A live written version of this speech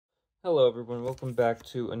Hello everyone, welcome back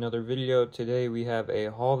to another video. Today we have a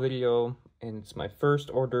haul video and it's my first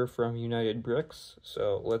order from United Bricks,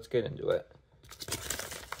 so let's get into it.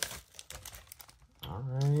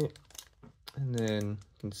 Alright, and then you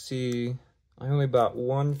can see I only bought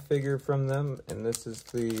one figure from them, and this is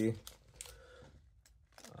the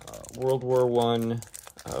World War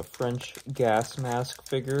I French gas mask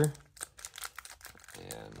figure.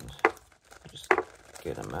 And just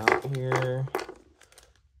get him out here.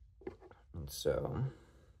 So,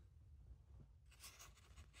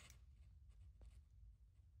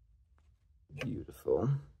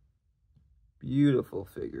 beautiful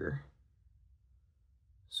figure.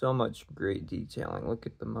 So much great detailing. Look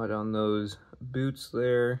at the mud on those boots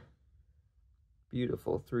there.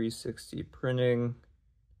 Beautiful 360 printing.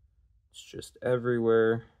 It's just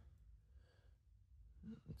everywhere.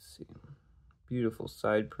 Let's see. Beautiful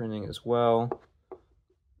side printing as well.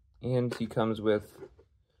 And he comes with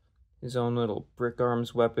his own little brick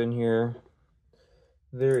arms weapon here.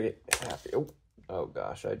 Very happy. Oh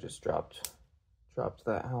gosh, I just dropped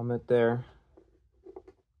that helmet there.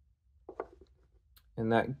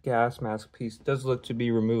 And that gas mask piece does look to be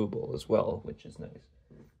removable as well, which is nice.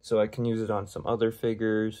 So I can use it on some other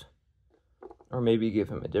figures, or maybe give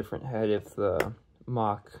him a different head if the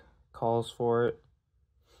mock calls for it.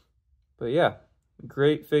 But yeah,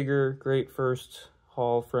 great figure, great first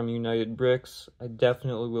haul from United Bricks. I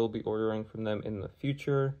definitely will be ordering from them in the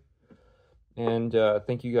future. And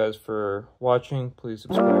thank you guys for watching. Please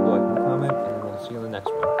subscribe, like, and comment, and we'll see you in the next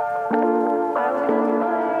one.